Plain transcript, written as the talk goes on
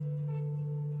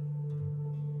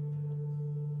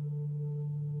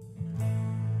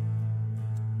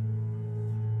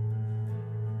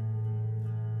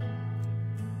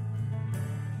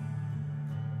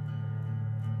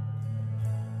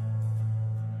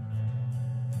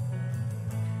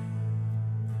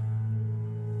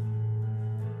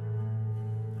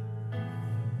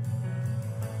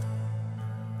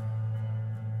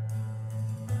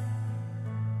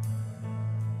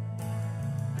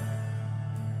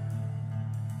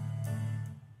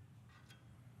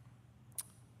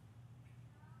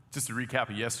Just to recap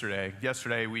of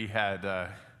yesterday we had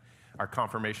our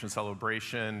confirmation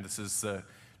celebration. This is a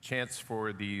chance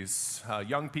for these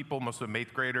young people, most of them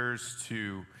 8th graders,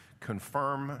 to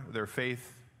confirm their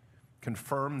faith,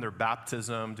 confirm their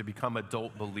baptism, to become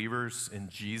adult believers in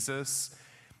Jesus.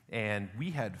 And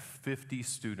we had 50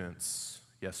 students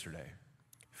yesterday.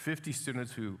 50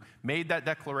 students who made that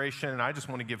declaration, and I just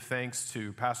want to give thanks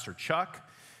to Pastor Chuck,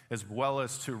 as well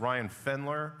as to Ryan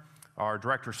Fendler, our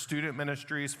Director of Student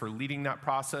Ministries, for leading that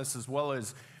process, as well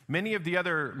as many of the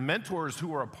other mentors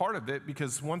who are a part of it,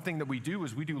 because one thing that we do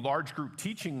is we do large group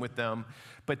teaching with them,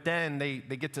 but then they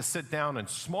get to sit down in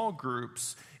small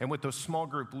groups, and with those small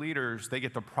group leaders, they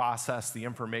get to process the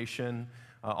information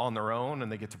on their own, and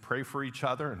they get to pray for each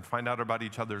other and find out about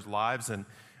each other's lives. And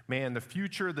man, the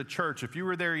future of the church, if you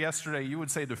were there yesterday, you would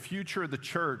say the future of the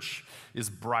church is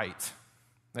bright.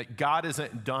 That God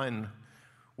isn't done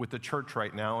with the church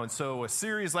right now. And so a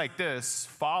series like this,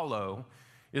 Follow,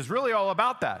 is really all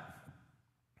about that.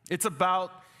 It's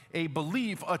about a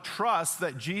belief, a trust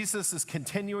that Jesus is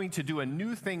continuing to do a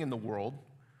new thing in the world,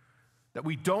 that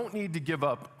we don't need to give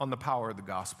up on the power of the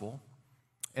gospel,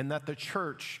 and that the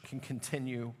church can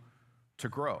continue to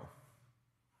grow.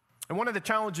 And one of the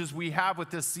challenges we have with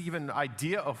this even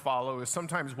idea of follow is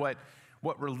sometimes what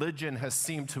religion has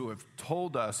seemed to have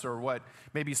told us, or what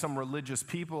maybe some religious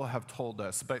people have told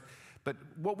us. But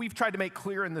what we've tried to make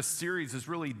clear in this series is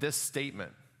really this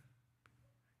statement.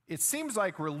 It seems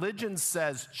like religion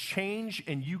says change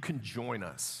and you can join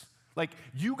us. Like,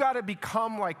 you got to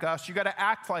become like us, you got to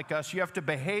act like us, you have to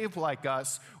behave like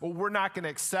us, or we're not going to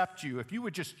accept you. If you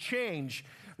would just change,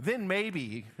 then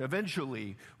maybe,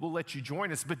 eventually, we'll let you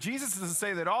join us. But Jesus doesn't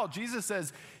say that at all. Jesus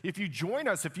says, if you join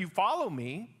us, if you follow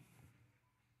me,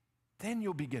 then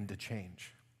you'll begin to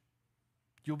change.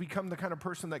 You'll become the kind of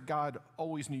person that God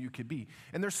always knew you could be.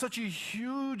 And there's such a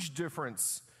huge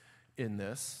difference in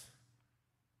this,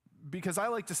 because I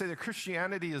like to say that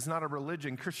Christianity is not a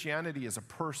religion. Christianity is a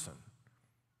person.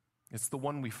 It's the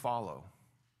one we follow.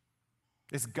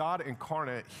 It's God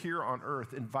incarnate here on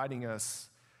earth, inviting us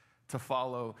to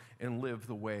follow and live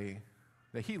the way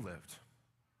that he lived.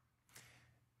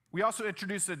 We also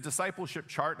introduced a discipleship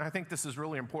chart, and I think this is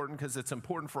really important because it's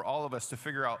important for all of us to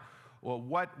figure out, well,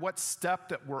 what step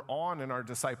that we're on in our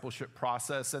discipleship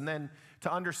process, and then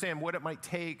to understand what it might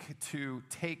take to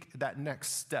take that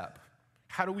next step.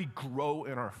 How do we grow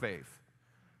in our faith?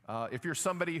 If you're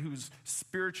somebody who's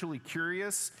spiritually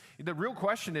curious, the real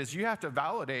question is, you have to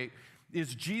validate,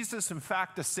 is Jesus in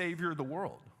fact the Savior of the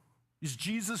world? Is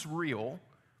Jesus real?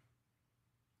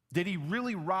 Did he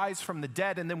really rise from the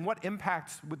dead? And then what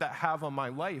impact would that have on my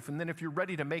life? And then if you're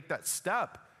ready to make that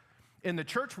step in the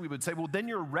church, we would say, well, then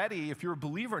you're ready. If you're a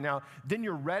believer now, then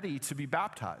you're ready to be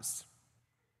baptized.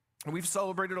 And we've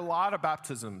celebrated a lot of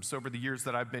baptisms over the years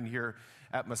that I've been here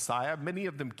at Messiah, many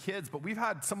of them kids, but we've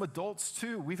had some adults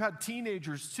too. We've had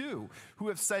teenagers too who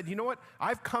have said, you know what?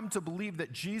 I've come to believe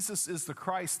that Jesus is the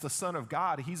Christ, the Son of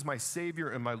God. He's my Savior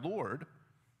and my Lord.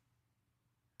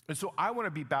 And so I want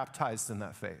to be baptized in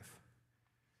that faith.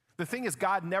 The thing is,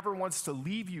 God never wants to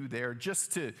leave you there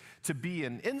just to be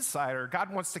an insider.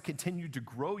 God wants to continue to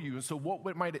grow you. And so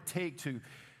what might it take to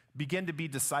begin to be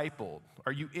discipled?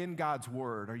 Are you in God's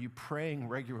word? Are you praying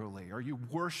regularly? Are you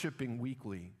worshiping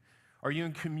weekly? Are you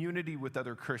in community with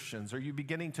other Christians? Are you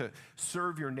beginning to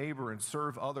serve your neighbor and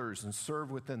serve others and serve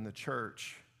within the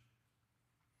church?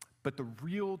 But the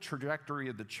real trajectory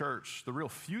of the church, the real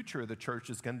future of the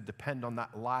church, is going to depend on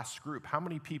that last group. How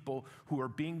many people who are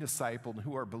being discipled and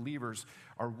who are believers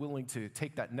are willing to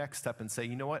take that next step and say,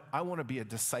 you know what? I want to be a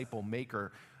disciple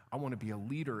maker. I want to be a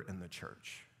leader in the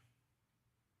church.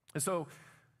 And so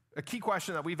a key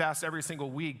question that we've asked every single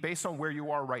week, based on where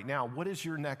you are right now, what is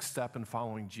your next step in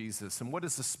following Jesus? And what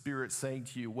is the Spirit saying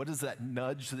to you? What is that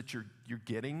nudge that you're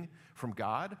getting from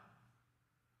God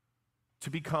to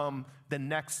become the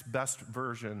next best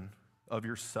version of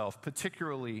yourself,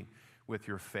 particularly with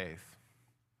your faith?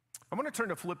 I'm going to turn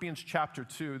to Philippians chapter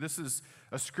 2. This is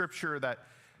a scripture that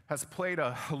has played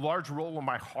a large role in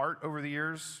my heart over the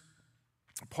years.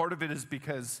 Part of it is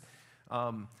because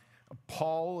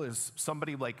Paul is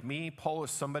somebody like me. Paul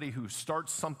is somebody who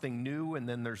starts something new, and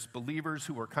then there's believers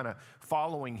who are kind of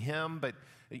following him. But,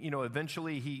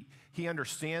 eventually he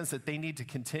understands that they need to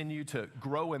continue to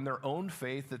grow in their own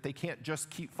faith, that they can't just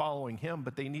keep following him,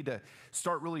 but they need to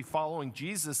start really following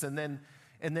Jesus. And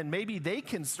then maybe they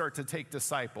can start to take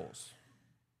disciples.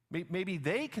 Maybe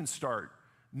they can start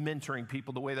mentoring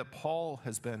people the way that Paul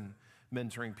has been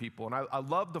mentoring people. And I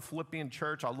love the Philippian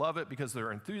church. I love it because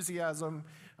their enthusiasm.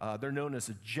 They're known as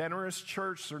a generous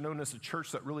church. They're known as a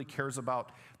church that really cares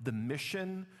about the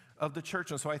mission of the church,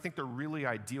 and so I think they're really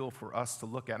ideal for us to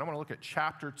look at. I want to look at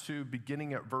chapter 2,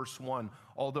 beginning at verse 1,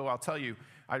 although I'll tell you,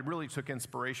 I really took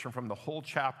inspiration from the whole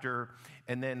chapter,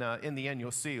 and then in the end, you'll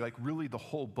see, like, really the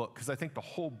whole book, because I think the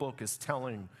whole book is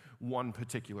telling one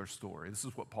particular story. This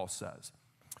is what Paul says.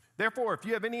 Therefore, if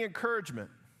you have any encouragement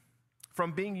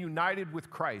from being united with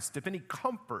Christ, if any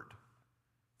comfort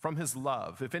from his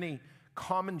love, if any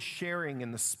common sharing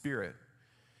in the Spirit,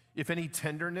 if any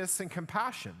tenderness and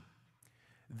compassion,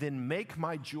 then make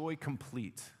my joy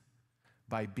complete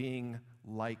by being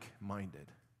like-minded,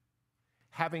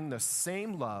 having the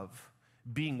same love,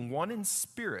 being one in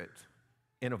spirit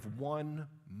and of one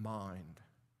mind.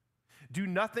 Do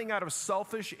nothing out of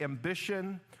selfish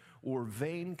ambition or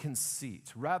vain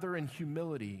conceit. Rather, in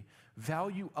humility,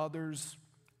 value others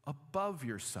above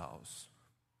yourselves,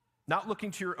 not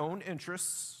looking to your own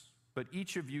interests, but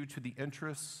each of you to the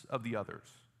interests of the others.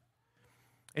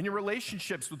 In your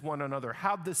relationships with one another,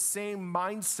 have the same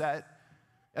mindset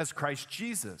as Christ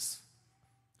Jesus,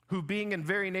 who being in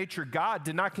very nature God,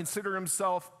 did not consider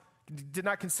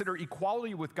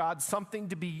equality with God something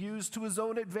to be used to his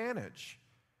own advantage.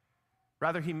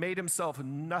 Rather, he made himself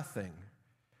nothing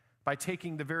by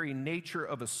taking the very nature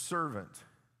of a servant,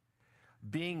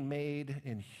 being made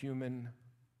in human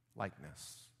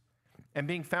likeness. And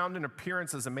being found in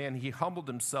appearance as a man, he humbled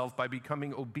himself by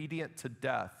becoming obedient to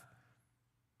death,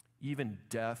 even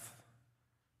death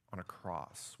on a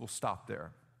cross. We'll stop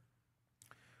there.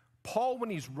 Paul,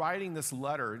 when he's writing this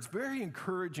letter, it's very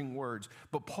encouraging words,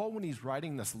 but Paul, when he's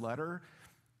writing this letter,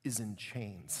 is in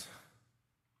chains.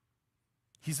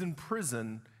 He's in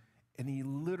prison, and he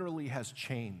literally has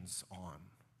chains on.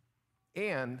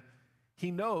 And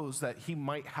he knows that he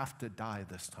might have to die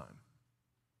this time.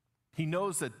 He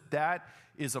knows that that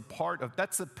is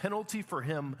that's a penalty for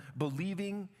him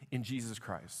believing in Jesus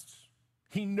Christ.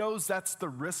 He knows that's the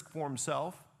risk for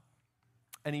himself,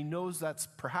 and he knows that's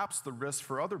perhaps the risk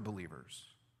for other believers.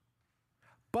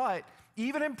 But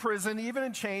even in prison, even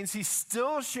in chains, he's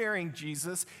still sharing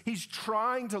Jesus. He's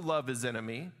trying to love his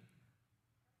enemy.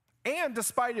 And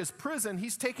despite his prison,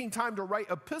 he's taking time to write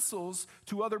epistles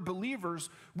to other believers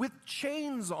with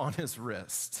chains on his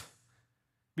wrist,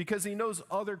 because he knows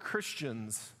other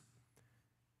Christians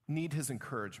need his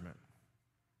encouragement.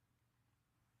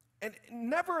 And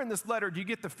never in this letter do you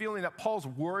get the feeling that Paul's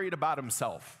worried about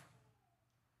himself,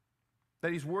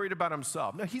 that he's worried about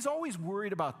himself. No, he's always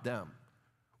worried about them,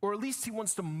 or at least he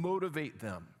wants to motivate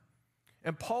them.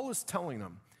 And Paul is telling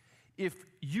them, if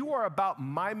you are about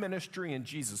my ministry in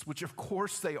Jesus, which of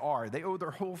course they are, they owe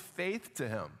their whole faith to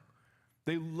him.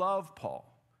 They love Paul.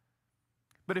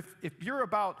 But if you're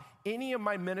about any of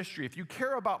my ministry, if you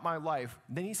care about my life,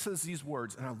 then he says these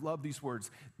words, and I love these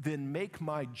words, then make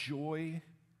my joy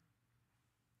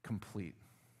complete.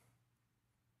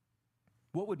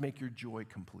 What would make your joy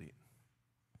complete?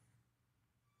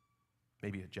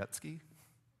 Maybe a jet ski?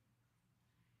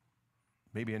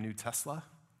 Maybe a new Tesla?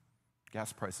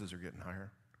 Gas prices are getting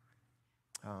higher.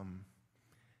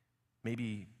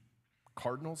 Maybe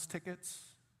Cardinals tickets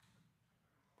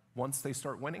once they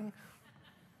start winning.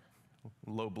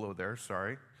 Low blow there,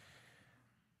 sorry.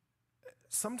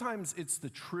 Sometimes it's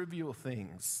the trivial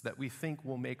things that we think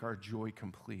will make our joy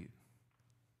complete.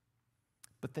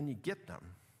 But then you get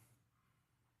them,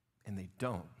 and they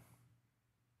don't.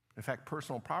 In fact,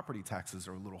 personal property taxes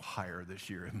are a little higher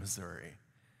this year in Missouri.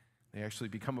 They actually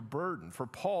become a burden. For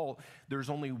Paul,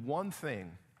 there's only one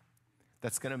thing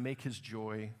that's going to make his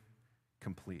joy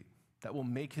complete, that will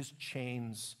make his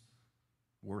chains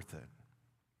worth it.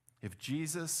 If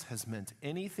Jesus has meant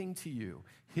anything to you,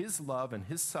 his love and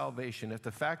his salvation, if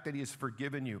the fact that he has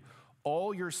forgiven you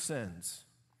all your sins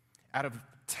out of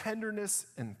tenderness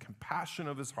and compassion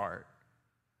of his heart,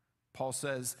 Paul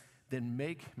says, then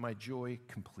make my joy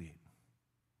complete.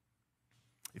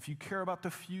 If you care about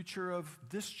the future of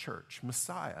this church,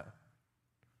 Messiah,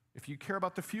 if you care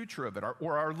about the future of it,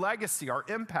 or our legacy, our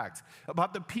impact,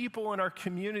 about the people in our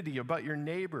community, about your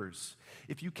neighbors,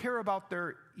 if you care about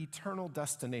their eternal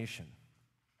destination,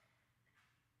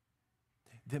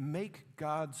 then make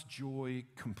God's joy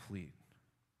complete.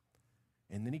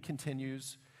 And then he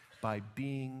continues by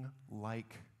being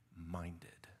like-minded,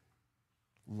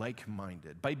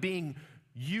 by being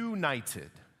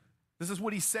united. This is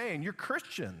what he's saying. You're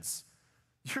Christians.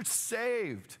 You're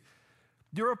saved.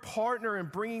 You're a partner in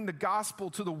bringing the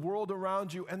gospel to the world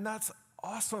around you, and that's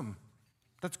awesome.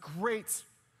 That's great.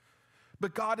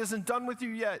 But God isn't done with you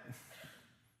yet.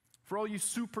 For all you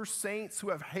super saints who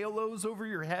have halos over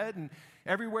your head and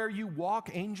everywhere you walk,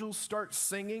 angels start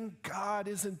singing, God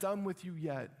isn't done with you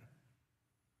yet.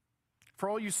 For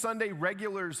all you Sunday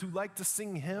regulars who like to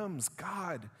sing hymns,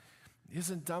 God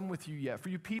isn't done with you yet. For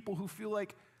you people who feel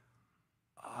like,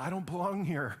 I don't belong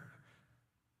here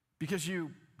because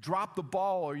you dropped the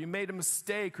ball or you made a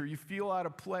mistake or you feel out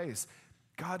of place,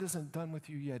 God isn't done with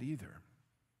you yet either.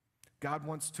 God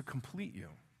wants to complete you.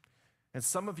 And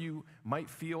some of you might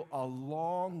feel a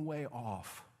long way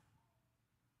off.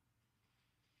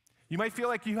 You might feel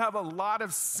like you have a lot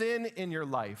of sin in your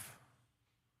life.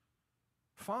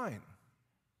 Fine.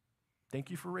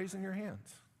 Thank you for raising your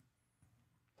hands.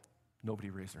 Nobody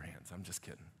raised their hands. I'm just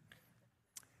kidding.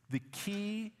 The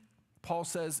key, Paul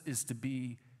says, is to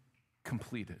be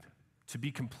completed. To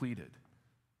be completed.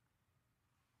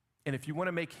 And if you want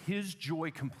to make his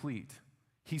joy complete,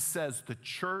 he says the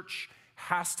church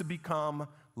has to become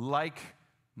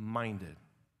like-minded.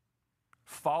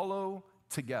 Follow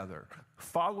together.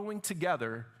 Following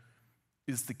together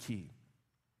is the key.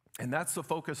 And that's the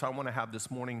focus I want to have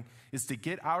this morning, is to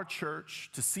get our church,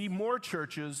 to see more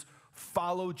churches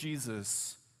follow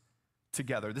Jesus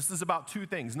together. This is about two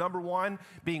things. Number one,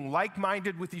 being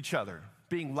like-minded with each other.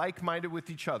 Being like-minded with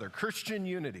each other. Christian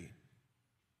unity.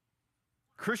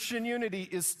 Christian unity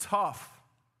is tough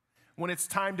when it's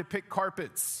time to pick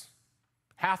carpets.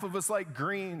 Half of us like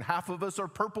green, half of us are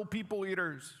purple people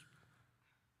eaters.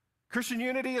 Christian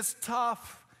unity is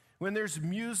tough when there's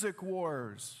music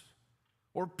wars,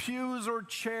 or pews or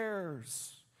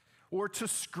chairs, or to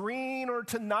screen or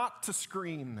to not to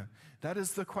screen. That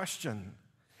is the question.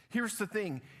 Here's the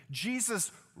thing.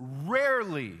 Jesus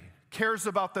rarely cares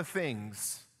about the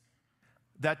things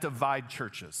that divide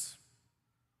churches.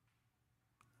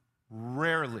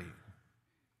 Rarely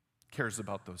cares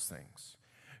about those things.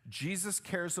 Jesus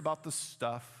cares about the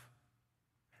stuff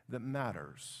that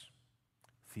matters.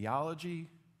 Theology,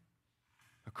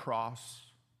 a cross,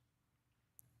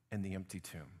 and the empty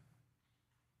tomb.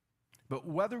 But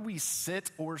whether we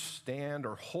sit or stand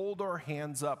or hold our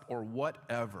hands up or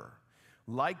whatever,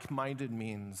 like-minded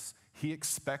means he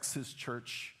expects his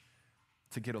church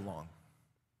to get along.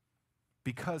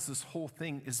 Because this whole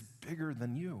thing is bigger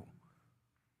than you.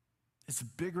 It's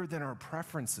bigger than our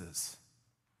preferences.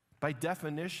 By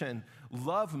definition,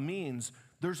 love means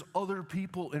there's other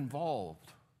people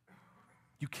involved.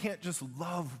 You can't just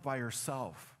love by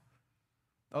yourself.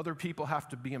 Other people have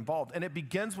to be involved. And it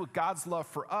begins with God's love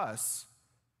for us.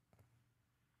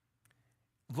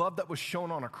 Love that was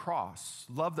shown on a cross.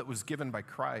 Love that was given by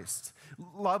Christ.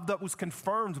 Love that was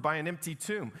confirmed by an empty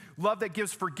tomb. Love that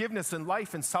gives forgiveness and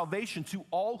life and salvation to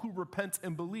all who repent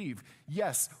and believe.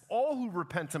 Yes, all who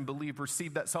repent and believe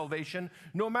receive that salvation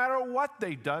no matter what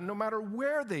they've done, no matter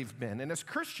where they've been. And as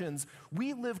Christians,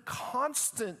 we live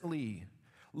constantly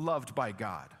loved by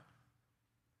God.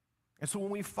 And so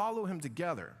when we follow him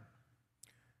together,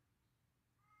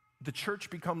 the church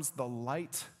becomes the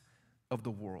light of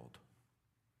the world.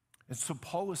 And so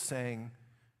Paul is saying,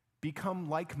 become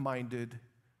like-minded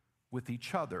with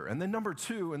each other. And then number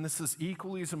two, and this is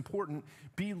equally as important,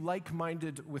 be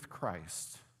like-minded with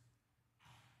Christ.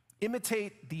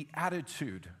 Imitate the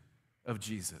attitude of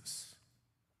Jesus.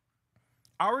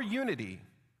 Our unity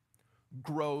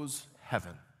grows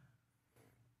heaven.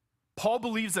 Paul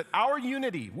believes that our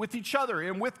unity with each other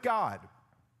and with God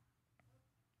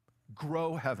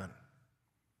grow heaven.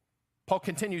 Paul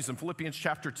continues in Philippians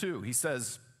chapter 2. He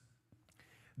says,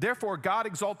 therefore, God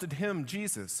exalted him,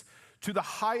 Jesus, to the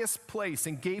highest place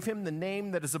and gave him the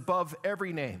name that is above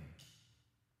every name.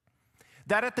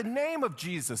 That at the name of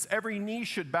Jesus, every knee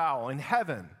should bow in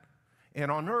heaven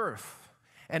and on earth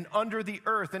and under the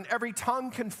earth, and every tongue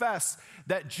confess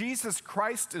that Jesus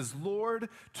Christ is Lord,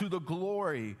 to the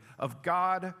glory of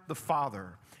God the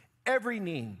Father. Every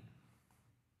knee,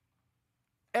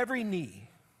 every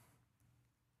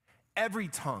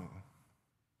tongue,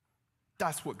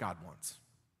 that's what God wants.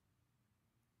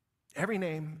 Every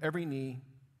name, every knee,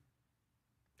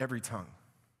 every tongue.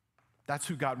 That's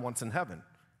who God wants in heaven.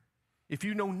 If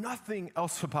you know nothing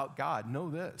else about God, know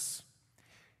this.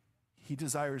 He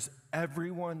desires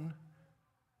everyone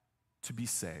to be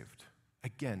saved.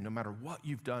 Again, no matter what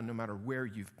you've done, no matter where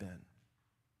you've been.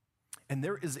 And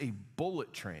there is a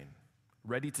bullet train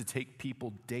ready to take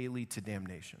people daily to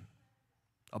damnation.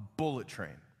 A bullet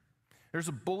train. There's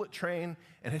a bullet train,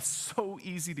 and it's so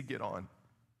easy to get on.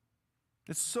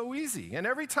 It's so easy. And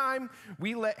every time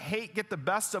we let hate get the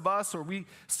best of us, or we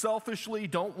selfishly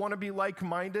don't want to be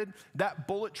like-minded, that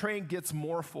bullet train gets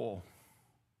more full.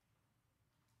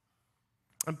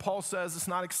 And Paul says it's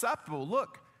not acceptable.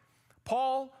 Look,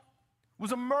 Paul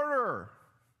was a murderer.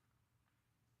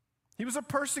 He was a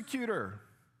persecutor.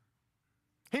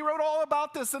 He wrote all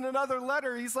about this in another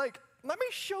letter. He's like, let me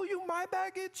show you my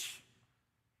baggage.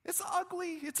 It's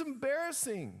ugly. It's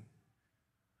embarrassing.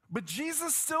 But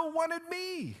Jesus still wanted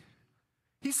me.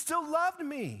 He still loved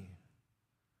me.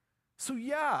 So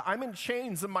yeah, I'm in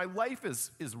chains and my life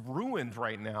is ruined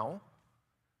right now.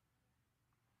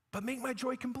 But make my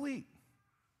joy complete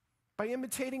by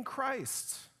imitating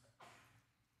Christ.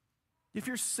 If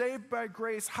you're saved by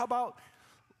grace, how about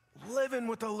living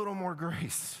with a little more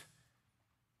grace?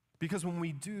 Because when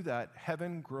we do that,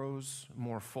 heaven grows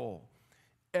more full.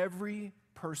 Every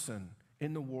person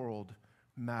in the world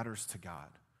matters to God.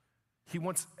 He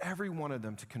wants every one of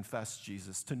them to confess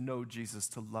Jesus, to know Jesus,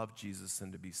 to love Jesus,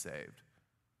 and to be saved.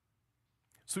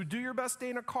 So do your best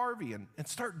Dana Carvey and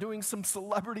start doing some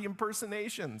celebrity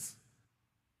impersonations.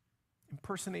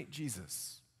 Impersonate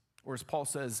Jesus. Or as Paul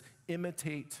says,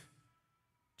 imitate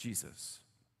Jesus.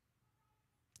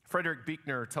 Frederick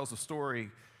Buechner tells a story.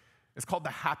 It's called The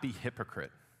Happy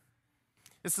Hypocrite.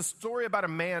 It's a story about a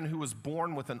man who was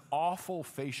born with an awful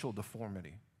facial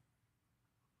deformity.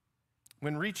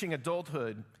 When reaching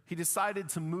adulthood, he decided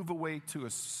to move away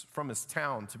from his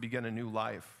town to begin a new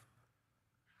life.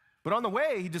 But on the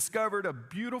way, he discovered a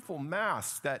beautiful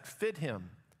mask that fit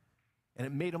him, and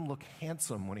it made him look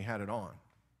handsome when he had it on.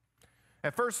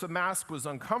 At first, the mask was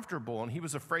uncomfortable, and he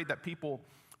was afraid that people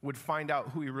would find out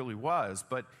who he really was,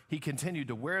 but he continued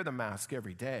to wear the mask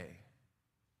every day.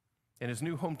 In his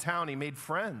new hometown, he made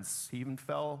friends. He even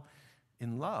fell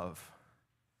in love.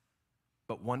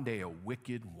 But one day, a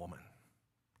wicked woman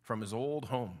from his old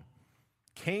home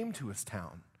came to his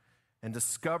town and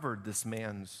discovered this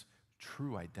man's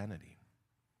true identity.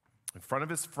 In front of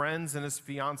his friends and his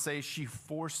fiancée, she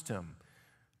forced him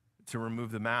to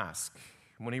remove the mask.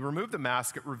 When he removed the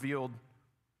mask, it revealed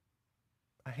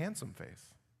a handsome face.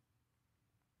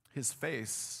 His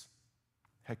face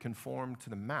had conformed to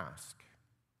the mask.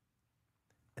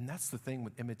 And that's the thing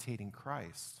with imitating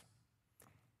Christ.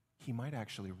 He might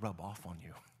actually rub off on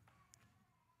you.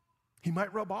 He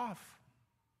might rub off.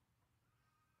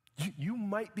 You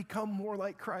might become more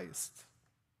like Christ.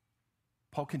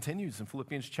 Paul continues in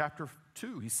Philippians chapter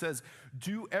 2. He says,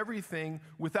 do everything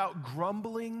without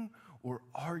grumbling or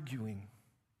arguing,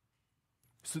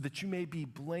 so that you may be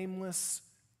blameless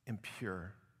and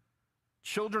pure,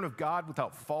 children of God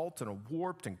without fault in a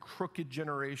warped and crooked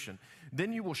generation.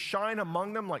 Then you will shine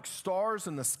among them like stars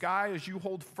in the sky as you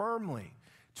hold firmly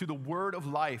to the word of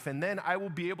life. And then I will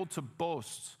be able to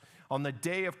boast on the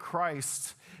day of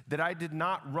Christ that I did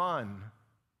not run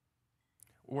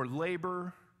or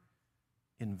labor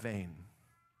in vain.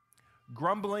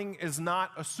 Grumbling is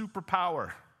not a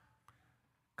superpower.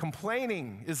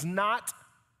 Complaining is not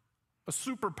a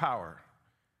superpower.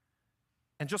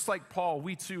 And just like Paul,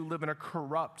 we too live in a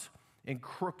corrupt and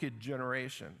crooked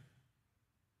generation.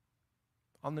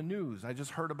 On the news, I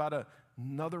just heard about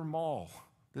another mall,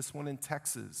 this one in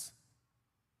Texas,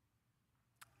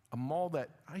 a mall that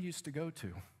I used to go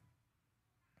to.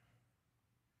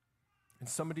 And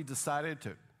somebody decided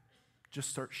to just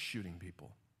start shooting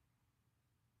people.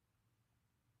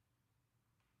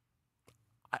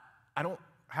 I don't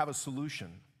have a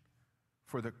solution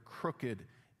for the crooked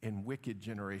and wicked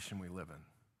generation we live in.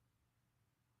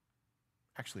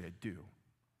 Actually, I do.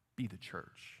 Be the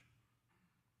church.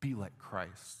 Be like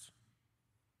Christ.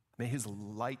 May his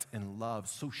light and love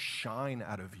so shine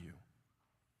out of you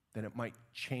that it might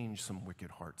change some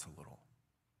wicked hearts a little.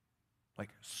 Like,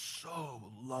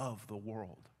 so love the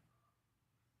world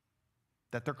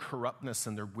that their corruptness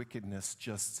and their wickedness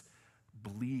just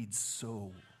bleeds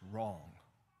so wrong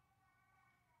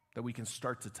that we can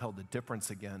start to tell the difference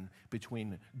again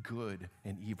between good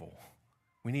and evil.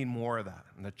 We need more of that,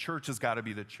 and the church has got to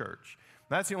be the church.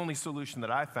 That's the only solution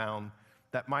that I found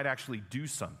that might actually do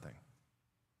something.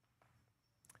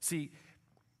 See,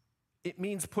 it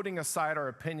means putting aside our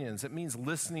opinions. It means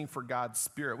listening for God's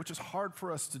Spirit, which is hard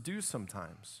for us to do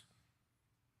sometimes.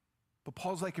 But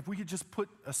Paul's like, if we could just put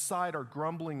aside our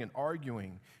grumbling and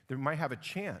arguing, then we might have a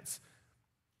chance.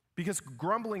 Because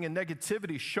grumbling and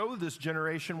negativity show this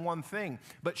generation one thing,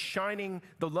 but shining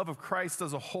the love of Christ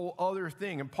does a whole other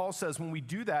thing. And Paul says when we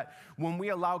do that, when we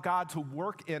allow God to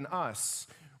work in us,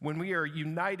 when we are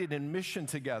united in mission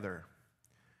together,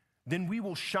 then we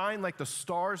will shine like the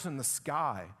stars in the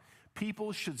sky.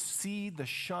 People should see the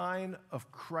shine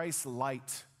of Christ's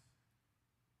light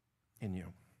in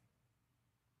you.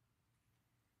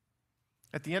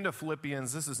 At the end of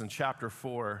Philippians, this is in chapter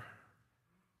 4,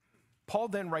 Paul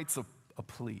then writes a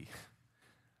plea.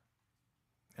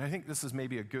 And I think this is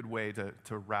maybe a good way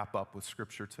to wrap up with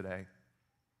Scripture today.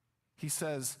 He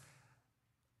says,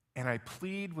 and I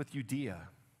plead with Judea,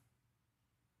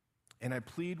 and I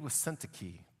plead with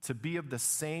Syntyche to be of the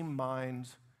same mind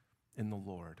in the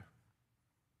Lord.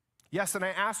 Yes, and I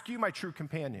ask you, my true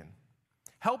companion,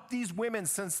 Help these women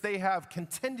since they have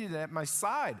contended at my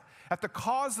side at the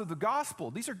cause of the gospel.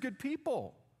 These are good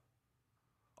people.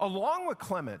 Along with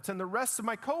Clement and the rest of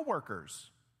my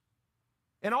co-workers.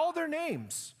 And all their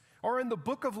names are in the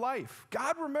book of life.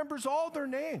 God remembers all their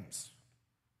names.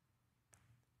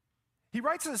 He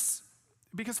writes this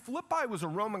because Philippi was a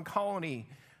Roman colony,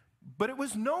 but it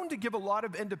was known to give a lot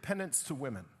of independence to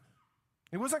women.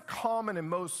 It wasn't common in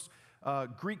most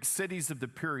Greek cities of the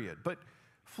period, but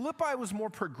Philippi was more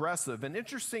progressive, and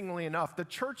interestingly enough, the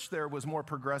church there was more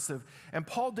progressive, and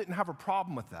Paul didn't have a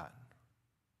problem with that.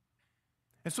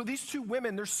 And so these two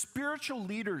women, they're spiritual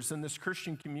leaders in this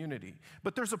Christian community,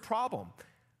 but there's a problem.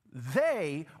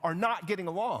 They are not getting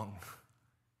along.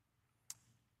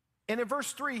 And in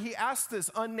verse 3, he asked this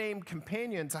unnamed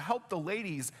companion to help the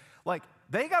ladies, like,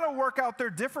 they got to work out their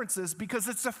differences because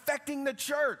it's affecting the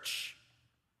church.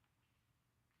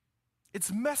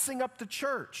 It's messing up the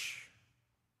church.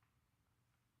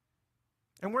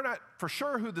 And we're not for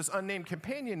sure who this unnamed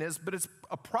companion is, but it's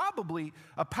probably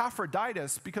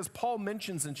Epaphroditus, because Paul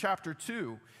mentions in chapter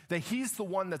 2 that he's the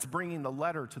one that's bringing the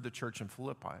letter to the church in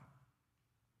Philippi.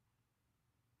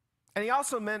 And he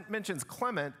also mentions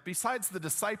Clement. Besides the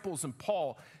disciples and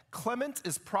Paul, Clement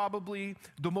is probably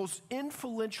the most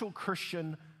influential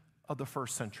Christian of the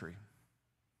first century.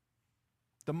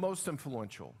 The most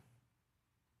influential.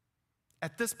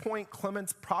 At this point,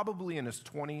 Clement's probably in his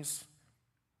 20s.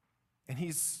 And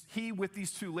he with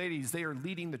these two ladies, they are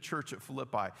leading the church at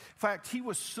Philippi. In fact, he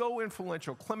was so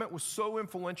influential, Clement was so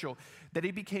influential, that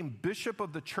he became bishop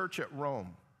of the church at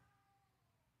Rome.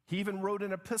 He even wrote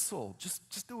an epistle.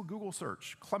 Just do a Google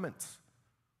search, Clement.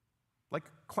 Like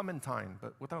Clementine,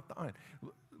 but without the I.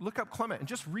 Look up Clement and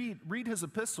just read his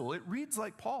epistle. It reads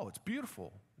like Paul. It's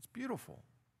beautiful. It's beautiful.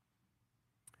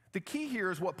 The key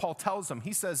here is what Paul tells them.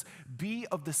 He says, be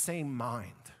of the same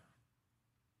mind.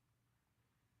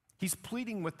 He's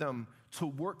pleading with them to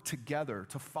work together,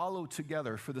 to follow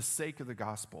together for the sake of the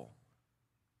gospel.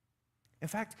 In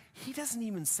fact, he doesn't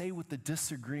even say what the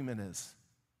disagreement is,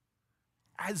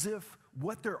 as if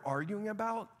what they're arguing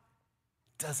about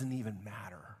doesn't even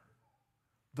matter.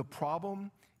 The problem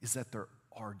is that they're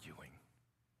arguing.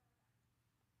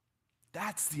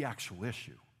 That's the actual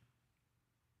issue,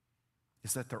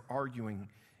 is that they're arguing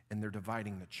and they're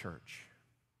dividing the church.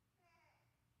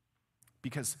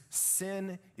 Because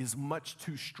sin is much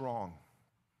too strong,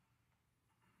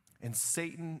 and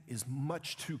Satan is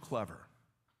much too clever,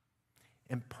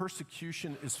 and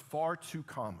persecution is far too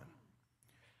common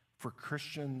for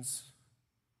Christians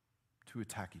to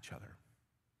attack each other.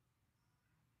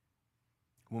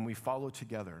 When we follow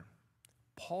together,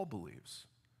 Paul believes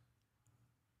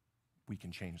we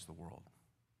can change the world.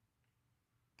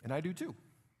 And I do too.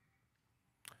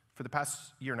 For the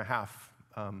past year and a half,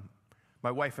 my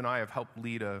wife and I have helped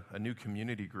lead a new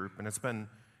community group, and it's been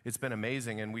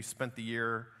amazing. And we spent the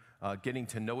year getting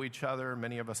to know each other.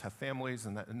 Many of us have families,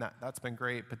 and that's been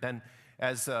great. But then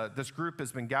as this group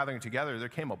has been gathering together, there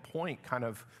came a point kind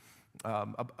of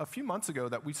a few months ago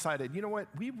that we decided, you know what,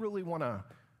 we really want to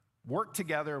work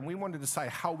together, and we want to decide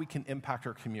how we can impact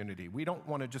our community. We don't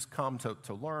want to just come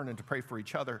to learn and to pray for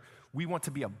each other. We want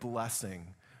to be a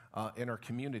blessing in our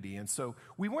community. And so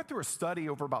we went through a study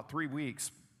over about 3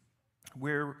 weeks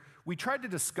where we tried to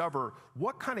discover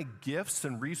what kind of gifts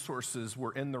and resources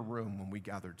were in the room when we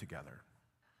gathered together.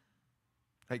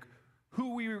 Like,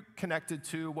 who we were connected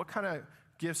to, what kind of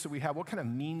gifts that we have, what kind of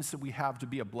means that we have to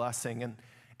be a blessing,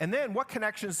 and then what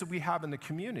connections that we have in the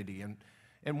community.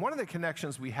 And one of the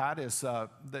connections we had is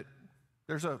that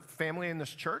there's a family in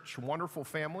this church, a wonderful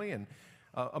family, and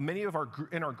many of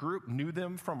in our group knew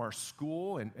them from our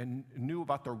school and knew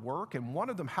about their work, and one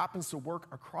of them happens to work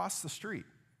across the street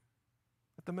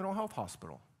at the mental health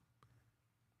hospital.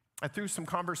 And through some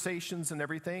conversations and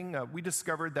everything, we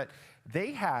discovered that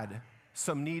they had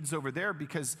some needs over there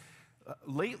because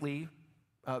lately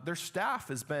their staff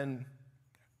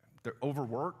they're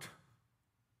overworked.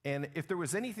 And if there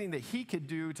was anything that he could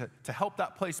do to help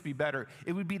that place be better,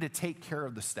 it would be to take care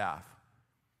of the staff.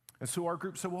 And so our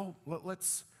group said, well,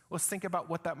 let's think about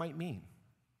what that might mean.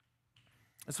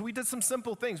 And so we did some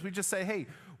simple things. We just say, hey,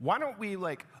 why don't we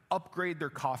upgrade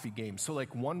their coffee game? So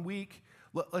 1 week,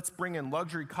 let's bring in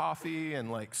luxury coffee and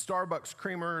Starbucks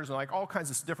creamers and all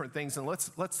kinds of different things. And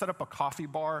let's set up a coffee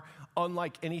bar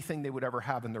unlike anything they would ever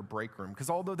have in their break room. Because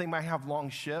although they might have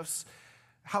long shifts,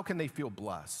 how can they feel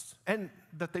blessed? And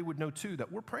that they would know too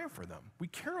that we're praying for them. We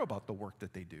care about the work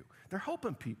that they do. They're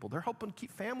helping people. They're helping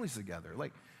keep families together.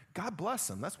 God bless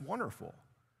them. That's wonderful.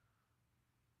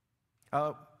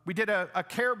 We did a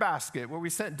care basket where we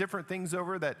sent different things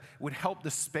over that would help the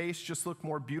space just look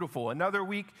more beautiful. Another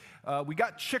week, we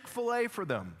got Chick-fil-A for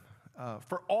them,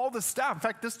 for all the staff. In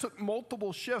fact, this took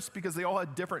multiple shifts because they all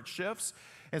had different shifts.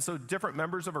 And so different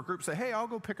members of our group say, hey, I'll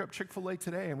go pick up Chick-fil-A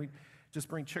today. And we just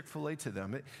bring Chick-fil-A to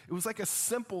them. It was like a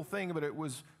simple thing, but it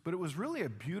was really a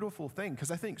beautiful thing, because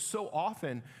I think so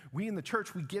often we in the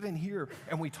church, we get in here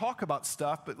and we talk about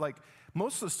stuff, but like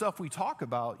most of the stuff we talk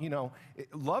about,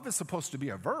 love is supposed to be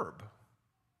a verb.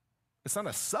 It's not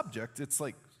a subject. It's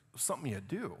like something you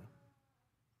do.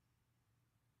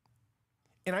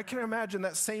 And I can imagine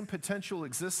that same potential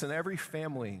exists in every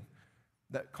family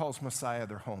that calls Messiah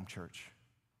their home church.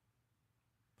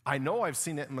 I know I've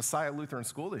seen it in Messiah Lutheran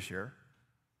School this year.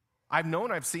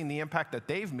 I've seen the impact that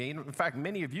they've made. In fact,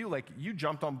 many of you, you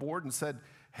jumped on board and said,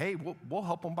 hey, we'll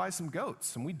help them buy some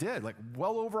goats. And we did,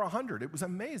 well over 100. It was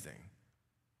amazing.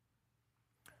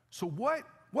 So what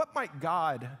might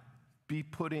God be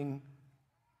putting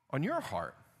on your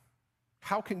heart?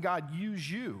 How can God use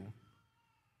you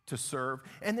to serve?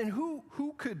 And then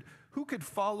who could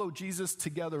follow Jesus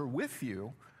together with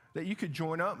you, that you could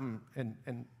join up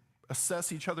and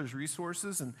assess each other's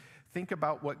resources and think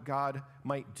about what God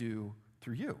might do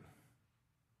through you?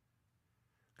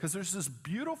 Because there's this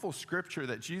beautiful scripture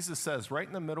that Jesus says right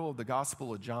in the middle of the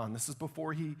Gospel of John. This is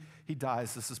before he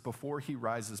dies. This is before he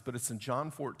rises, but it's in John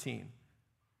 14.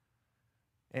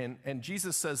 And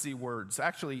Jesus says these words.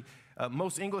 Actually,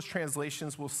 most English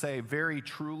translations will say, very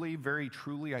truly,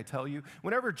 I tell you.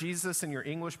 Whenever Jesus in your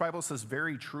English Bible says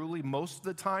very truly, most of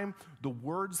the time, the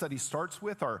words that he starts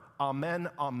with are amen,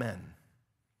 amen.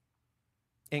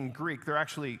 In Greek, they're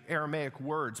actually Aramaic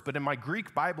words, but in my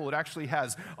Greek Bible, it actually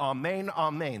has amen,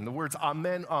 amen, the words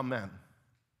amen, amen.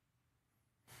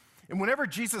 And whenever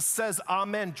Jesus says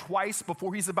amen twice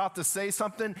before he's about to say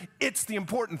something, it's the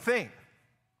important thing.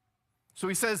 So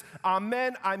he says,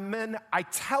 amen, amen, I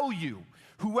tell you,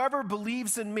 whoever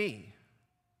believes in me,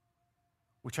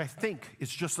 which I think is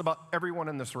just about everyone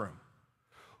in this room,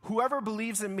 whoever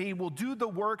believes in me will do the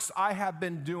works I have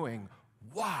been doing.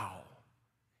 Wow.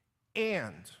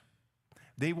 And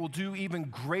they will do even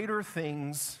greater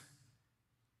things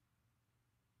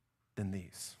than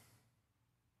these.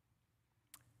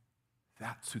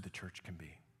 That's who the church can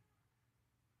be.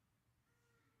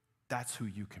 That's who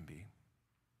you can be.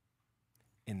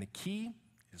 And the key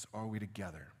is, are we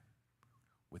together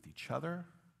with each other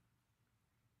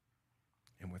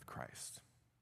and with Christ?